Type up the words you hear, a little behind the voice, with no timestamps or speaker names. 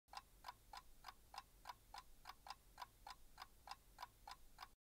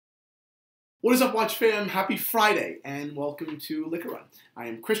What is up, Watch fam? Happy Friday, and welcome to Liquor Run. I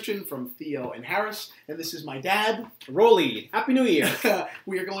am Christian from Theo and Harris, and this is my dad, Rolly. Happy New Year.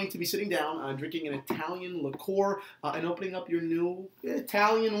 We are going to be sitting down, drinking an Italian liqueur, and opening up your new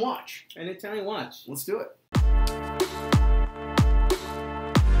Italian watch. An Italian watch. Let's do it.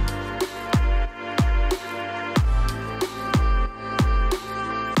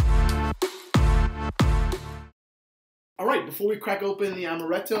 All right, before we crack open the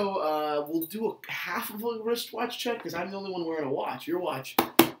Amaretto, we'll do a half of a wristwatch check because I'm the only one wearing a watch. Your watch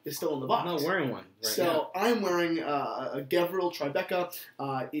is still in the box. I'm not wearing one right now. I'm wearing a Gevril Tribeca.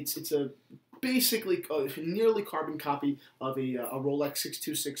 It's a basically nearly carbon copy of a Rolex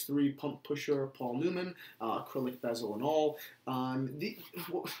 6263 pump pusher Paul Newman, acrylic bezel and all.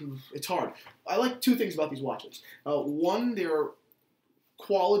 It's hard. I like two things about these watches. One, they're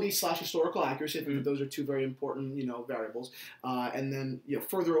quality / historical accuracy. I think that those are two very important, variables. And then,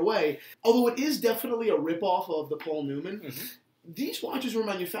 further away, although it is definitely a ripoff of the Paul Newman, these watches were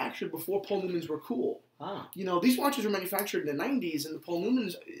manufactured before Paul Newmans were cool. These watches were manufactured in the 90s, and the Paul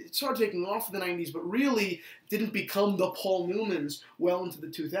Newmans, it started taking off in the 90s, but really didn't become the Paul Newmans well into the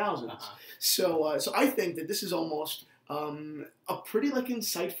 2000s. So I think that this is almost a pretty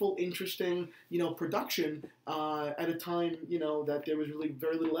insightful, interesting, production at a time, that there was really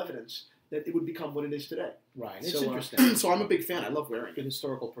very little evidence that it would become what it is today. Right. It's interesting. So I'm a big fan. I love wearing it. Good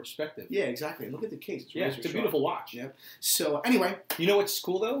historical perspective. Yeah, exactly. And look at the case. It's a beautiful watch. Yeah. So anyway, you know what's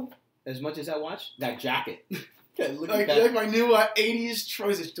cool though? As much as that watch, that jacket. like my new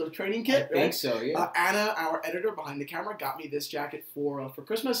 80s training kit. I think so, yeah. Anna, our editor behind the camera, got me this jacket for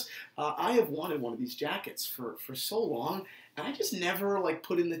Christmas. I have wanted one of these jackets for so long, and I just never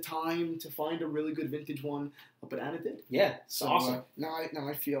put in the time to find a really good vintage one. But Anna did. Yeah, it's awesome. Now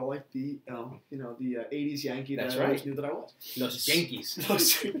I feel like the 80s Yankee that That's I always right. knew that I was. Those Yankees. All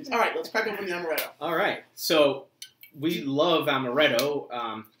right, let's crack open the Amaretto. All right, so we love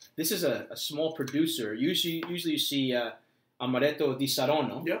Amaretto. This is a small producer. Usually you see Amaretto di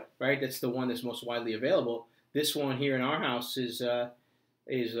Saronno, right? That's the one that's most widely available. This one here in our house is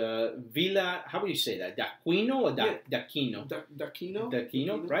Villa. How would you say that? D'Aquino or D'Aquino?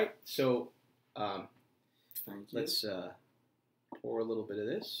 D'Aquino, right? So let's pour a little bit of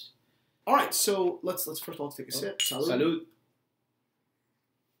this. All right, so let's first of all take a sip. Salud.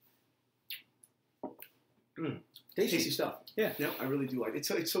 Tasty stuff. Yeah. No, I really do like it.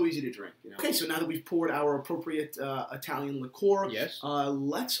 It's so easy to drink. Okay, so now that we've poured our appropriate Italian liqueur,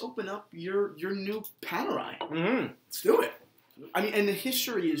 let's open up your new Panerai. Let's do it. I mean, and the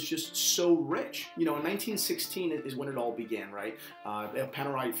history is just so rich. In 1916 is when it all began, right?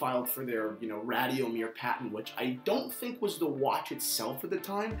 Panerai filed for their, Radiomir patent, which I don't think was the watch itself at the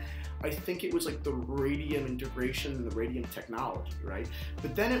time. I think it was the radium integration and the radium technology, right?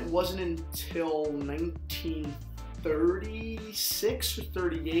 But then it wasn't until 1936 or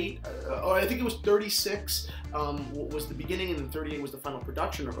 38, or I think it was 36 was the beginning, and then 38 was the final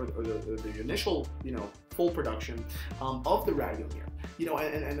production, or the initial, full production of the Radiomir.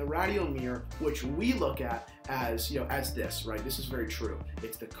 And the Radiomir, which we look at as, as this, right? This is very true.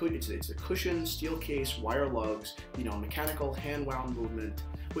 It's the cushion, steel case, wire lugs, mechanical hand-wound movement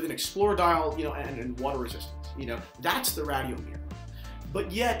with an Explorer dial, and water resistance. That's the Radiomir.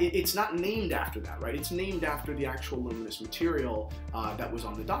 But yet, it's not named after that, right? It's named after the actual luminous material that was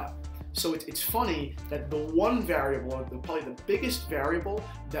on the dial. So it's funny that the one variable, probably the biggest variable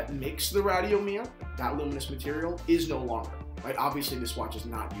that makes the Radiomir, that luminous material, is no longer, right? Obviously, this watch is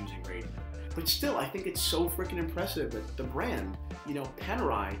not using radium. But still, I think it's so freaking impressive that the brand,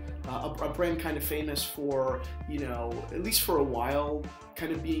 Panerai, a brand kind of famous for, at least for a while,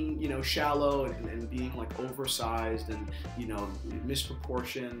 kind of being, shallow and being oversized and,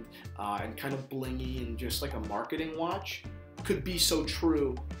 misproportioned and kind of blingy and just like a marketing watch, could be so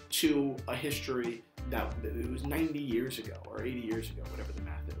true to a history that it was 90 years ago or 80 years ago, whatever the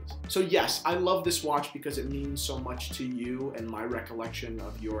math is. So yes, I love this watch because it means so much to you and my recollection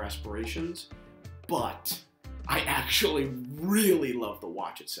of your aspirations, but I actually really love the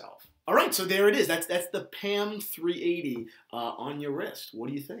watch itself. All right, so there it is. That's the PAM 380 on your wrist. What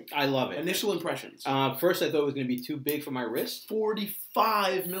do you think? I love it. Initial impressions. First, I thought it was going to be too big for my wrist.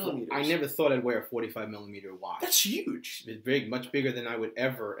 45 millimeters. I never thought I'd wear a 45 millimeter watch. That's huge. It's big, much bigger than I would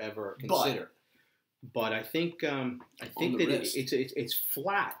ever consider. But I think that it's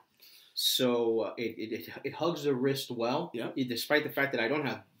flat, so it hugs the wrist well. Yeah. Despite the fact that I don't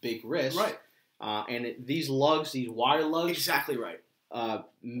have big wrists. Right. And these lugs, these wire lugs. Exactly right.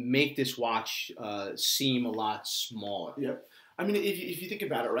 Make this watch seem a lot smaller. Yep. I mean, if you think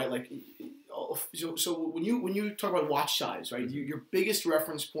about it, right, so when you talk about watch size, right? Your biggest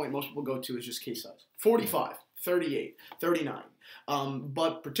reference point most people go to is just case size. 45, 38, 39.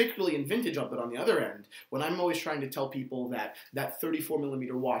 But particularly in vintage, but on the other end, when I'm always trying to tell people that 34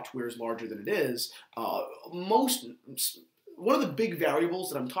 millimeter watch wears larger than it is, one of the big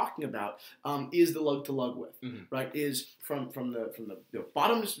variables that I'm talking about is the lug to lug width, right? Is from the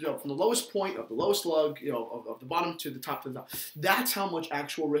bottom, from the lowest point of the lowest lug, of the bottom to the top. That's how much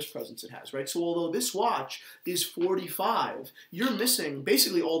actual wrist presence it has, right? So although this watch is 45, you're missing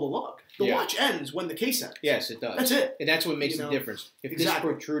basically all the lug. The watch ends when the case ends. Yes, it does. That's it. And that's what makes the difference. If this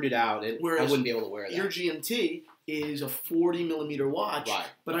protruded out, I wouldn't be able to wear that. Your GMT is a 40 millimeter watch, right.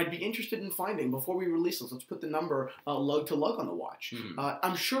 But I'd be interested in finding, before we release this, let's put the number lug to lug on the watch.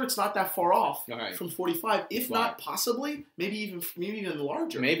 I'm sure it's not that far off from 45, if not possibly, maybe even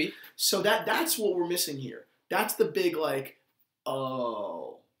larger. Maybe. So that's what we're missing here. That's the big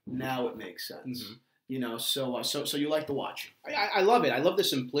now it makes sense. So you like the watch? I love it. I love the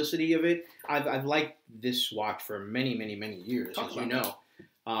simplicity of it. I've liked this watch for many, many, many years, as you know.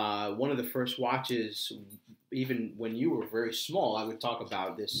 One of the first watches, even when you were very small, I would talk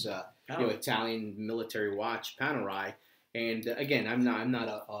about this Italian military watch, Panerai. And again, I'm not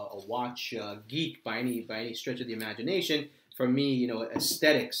a watch geek by any stretch of the imagination. For me,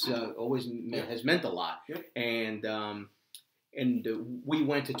 aesthetics always has meant a lot. Yep. And we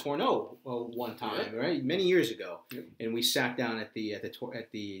went to Tourneau one time, right, many years ago, and we sat down at the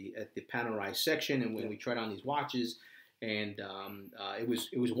Panerai section, and when we tried on these watches. And it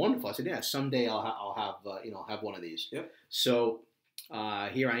was wonderful. I said, yeah, someday I'll have one of these. Yep. So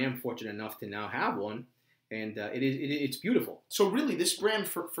here I am, fortunate enough to now have one, and it's beautiful. So really, this brand,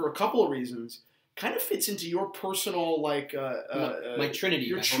 for a couple of reasons, kind of fits into your personal my trinity.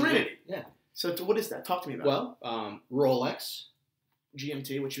 Your trinity. Yeah. So what is that? Talk to me about it. Well, Rolex,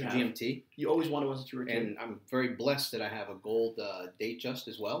 GMT, which you have. GMT. You always wanted one since you were a kid. And I'm very blessed that I have a gold Datejust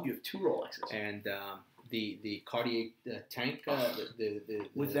as well. You have 2 Rolexes. And the Cartier tank,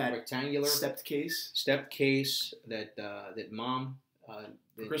 with that rectangular stepped case that Mom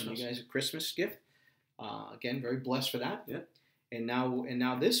Christmas. You guys a Christmas gift. Again, very blessed for that. Yeah. And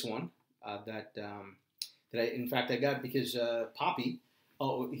now this one that I got because Poppy.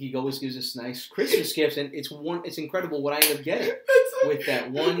 Oh, he always gives us nice Christmas gifts, and it's incredible what I end up getting with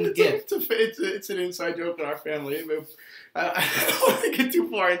that one gift. It's an inside joke in our family. I don't want to get too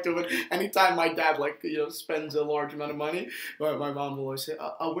far into it. Anytime my dad spends a large amount of money, my mom will always say,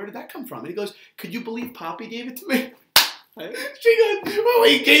 "Where did that come from?" And he goes, "Could you believe Poppy gave it to me?" She goes, "Oh,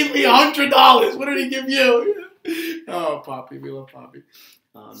 he gave me $100. What did he give you?" Oh, Poppy, we love Poppy.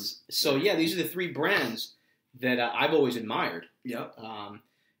 So yeah, these are the 3 brands that I've always admired. Yeah.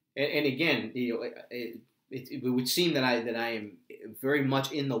 And again, it would seem that I am very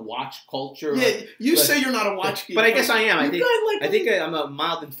much in the watch culture. Yeah, you say you're not a watch geek, but I guess I am. I think I'm a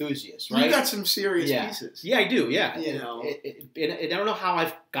mild enthusiast, right? You got some serious pieces. Yeah, I do. Yeah, and I don't know how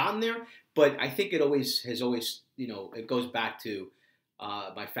I've gotten there, but I think it has always it goes back to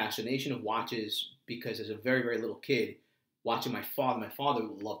my fascination of watches because as a very, very little kid, watching my father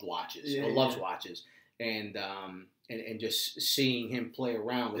loved watches, loves watches. And just seeing him play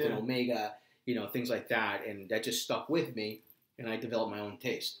around with an Omega, things like that, and that just stuck with me, and I developed my own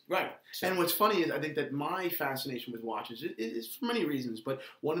taste. Right. So. And what's funny is I think that my fascination with watches is for many reasons, but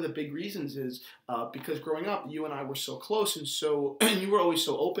one of the big reasons is because growing up, you and I were so close, and you were always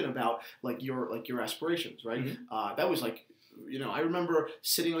so open about your aspirations, right? Mm-hmm. That was I remember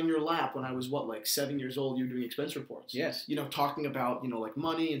sitting on your lap when I was 7 years old. You were doing expense reports. Yes. Talking about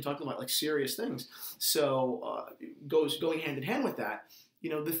money and talking about serious things. So going hand in hand with that.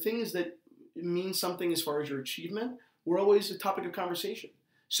 The things that mean something as far as your achievement were always a topic of conversation.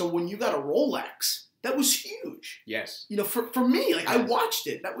 So when you got a Rolex, that was huge. Yes. For me, I watched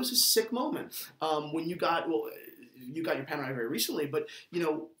it. That was a sick moment. When you got your Panerai very recently, but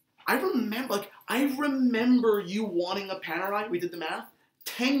I remember you wanting a Panerai. We did the math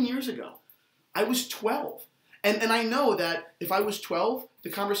 10 years ago. I was 12. And I know that if I was 12, the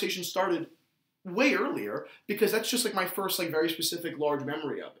conversation started way earlier because that's just my first very specific large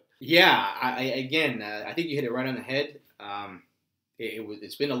memory of it. Yeah, I think you hit it right on the head.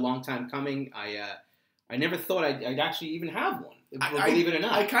 It's been a long time coming. I never thought I'd actually even have one. Believe it or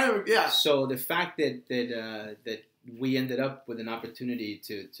not. I kind of So the fact that we ended up with an opportunity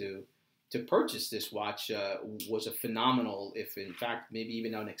to purchase this watch was a phenomenal, if in fact maybe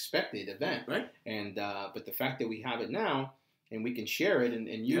even unexpected event. Right. And but the fact that we have it now and we can share it and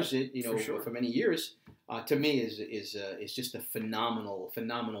use it, for many years, to me is just a phenomenal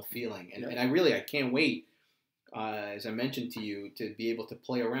feeling. And I can't wait as I mentioned to you, to be able to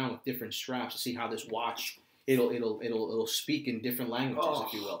play around with different straps to see how this watch it'll speak in different languages,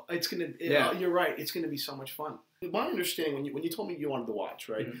 if you will. You're right. It's gonna be so much fun. My understanding, when you told me you wanted the watch,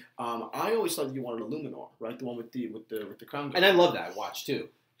 right? Mm-hmm. I always thought you wanted a luminor, right? The one with the crown. And I love that watch too.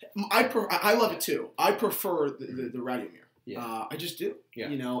 I love it too. I prefer the Radiomir. Yeah. I just do. Yeah.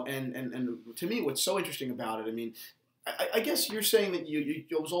 You know, and to me, what's so interesting about it, I mean, I guess you're saying that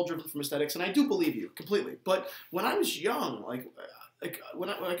it was all driven from aesthetics, and I do believe you completely. But when I was young, when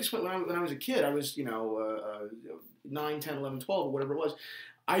I was a kid, I was 9, 10, 11, 12, or whatever it was.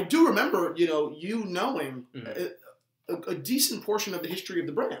 I do remember you knowing a decent portion of the history of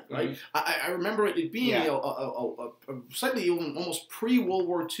the brand, right? Mm-hmm. I remember it being a slightly almost pre-World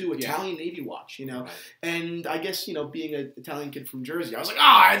War II Italian Navy watch, right. And I guess being an Italian kid from Jersey, I was like,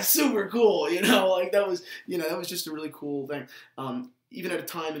 it's super cool, that was just a really cool thing. Even at a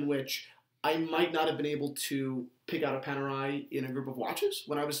time in which I might not have been able to pick out a Panerai in a group of watches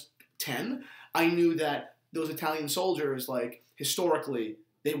when I was 10, I knew that those Italian soldiers, historically,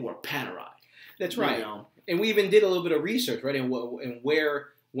 they wore Panerai. That's right. And we even did a little bit of research, right? And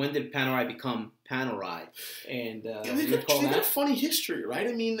when did Panerai become Panerai? And they got a funny history, right?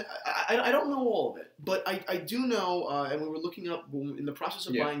 I mean, I don't know all of it, but I do know, and we were looking up in the process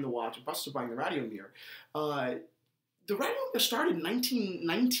of buying the watch, in the process of buying the Radiomir. The Radiomir started in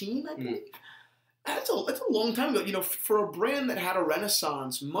 1919, I believe. That's a long time ago. For a brand that had a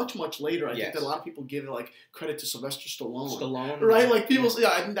renaissance much, much later, I think that a lot of people give credit to Sylvester Stallone. Right? Like people say,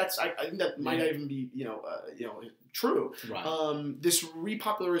 I think that might not even be true. Right. This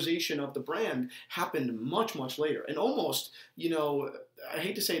repopularization of the brand happened much, much later, and almost I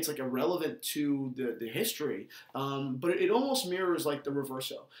hate to say it's irrelevant to the history, but it almost mirrors the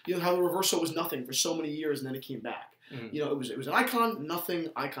Reverso. How the Reverso was nothing for so many years and then it came back. Mm-hmm. It was an icon, nothing,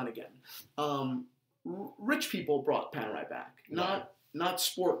 icon again. Rich people brought Panerai back, not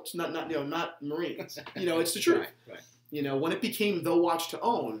sports, not Marines. It's the truth. Right. When it became the watch to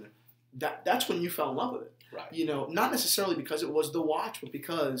own, that's when you fell in love with it. Right. Not necessarily because it was the watch, but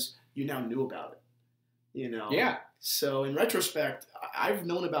because you now knew about it. Yeah. So in retrospect, I've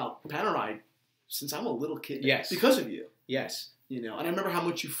known about Panerai since I'm a little kid. Yes. Because of you. Yes. And I remember how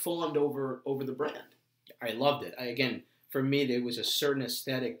much you fawned over the brand. I loved it. Again, for me, there was a certain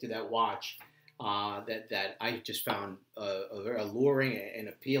aesthetic to that watch that I just found very alluring and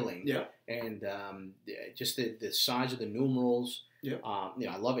appealing. Yeah. And just the size of the numerals. Yeah.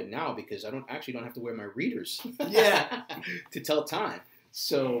 I love it now because I don't have to wear my readers. Yeah. to tell time.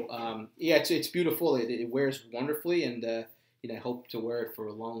 So it's beautiful. It wears wonderfully, and I hope to wear it for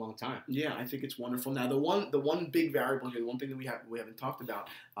a long, long time. Yeah, I think it's wonderful. Now, the one big variable here, the one thing that we haven't talked about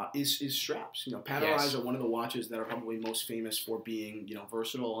is straps. Panerais are one of the watches that are probably most famous for being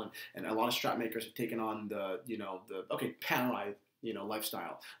versatile, and a lot of strap makers have taken on the Panerai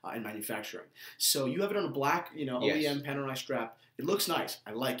lifestyle in manufacturing. So you have it on a black OEM Panerai strap. It looks nice.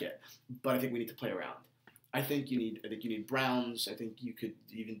 I like it, but I think we need to play around. I think you need browns. I think you could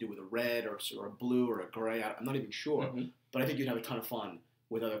even do with a red or a blue or a gray. I'm not even sure. Mm-hmm. But I think you'd have a ton of fun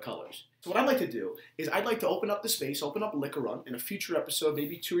with other colors. So what I'd like to do is I'd like to open up the space, open up Liquor Run in a future episode,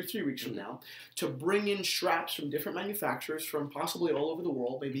 maybe 2 or 3 weeks from now, to bring in straps from different manufacturers from possibly all over the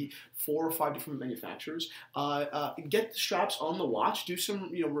world, maybe 4 or 5 different manufacturers. Get the straps on the watch, do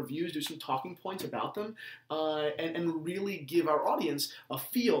some reviews, do some talking points about them, and really give our audience a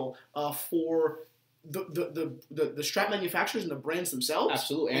feel for the strap manufacturers and the brands themselves,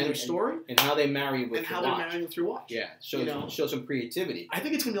 absolutely, and their story, and how they marry with and how they're marrying through watch. Yeah, show some creativity. I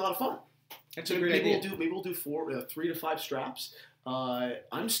think it's gonna be a lot of fun. That's a great idea. Maybe we'll do 3 to 5 straps.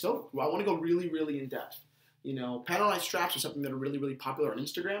 I'm stoked. I want to go really, really in depth. Panerai straps are something that are really, really popular on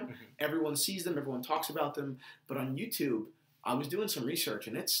Instagram. Mm-hmm. Everyone sees them, everyone talks about them, but on YouTube, I was doing some research,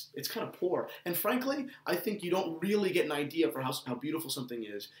 and it's kind of poor. And frankly, I think you don't really get an idea for how beautiful something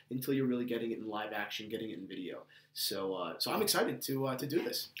is until you're really getting it in live action, getting it in video. So I'm excited to do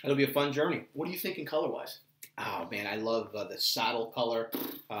this. It'll be a fun journey. What are you thinking color-wise? Oh man, I love the saddle color.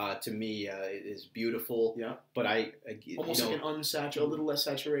 To me, it is beautiful. Yeah. But almost like an unsaturated, a little less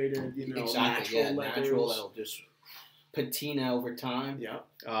saturated. Exactly. Natural. That'll just patina over time.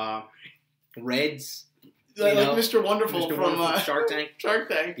 Yeah. Reds. Like Mr. Wonderful from Shark Tank. Shark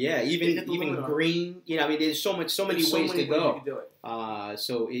Tank. Yeah, even green. There's so many ways to go. You can do it.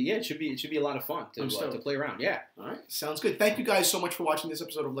 It should be a lot of fun to play around. Yeah. All right, sounds good. Thank you guys so much for watching this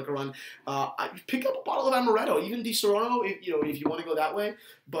episode of Liquor Run. Pick up a bottle of Amaretto, even Di Serono, if you want to go that way.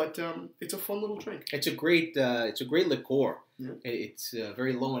 But it's a fun little drink. It's a great liqueur. Yeah. It's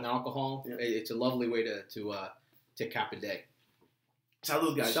very low in alcohol. Yeah. It's a lovely way to cap a day.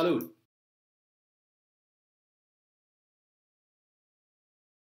 Salud, guys. Salud.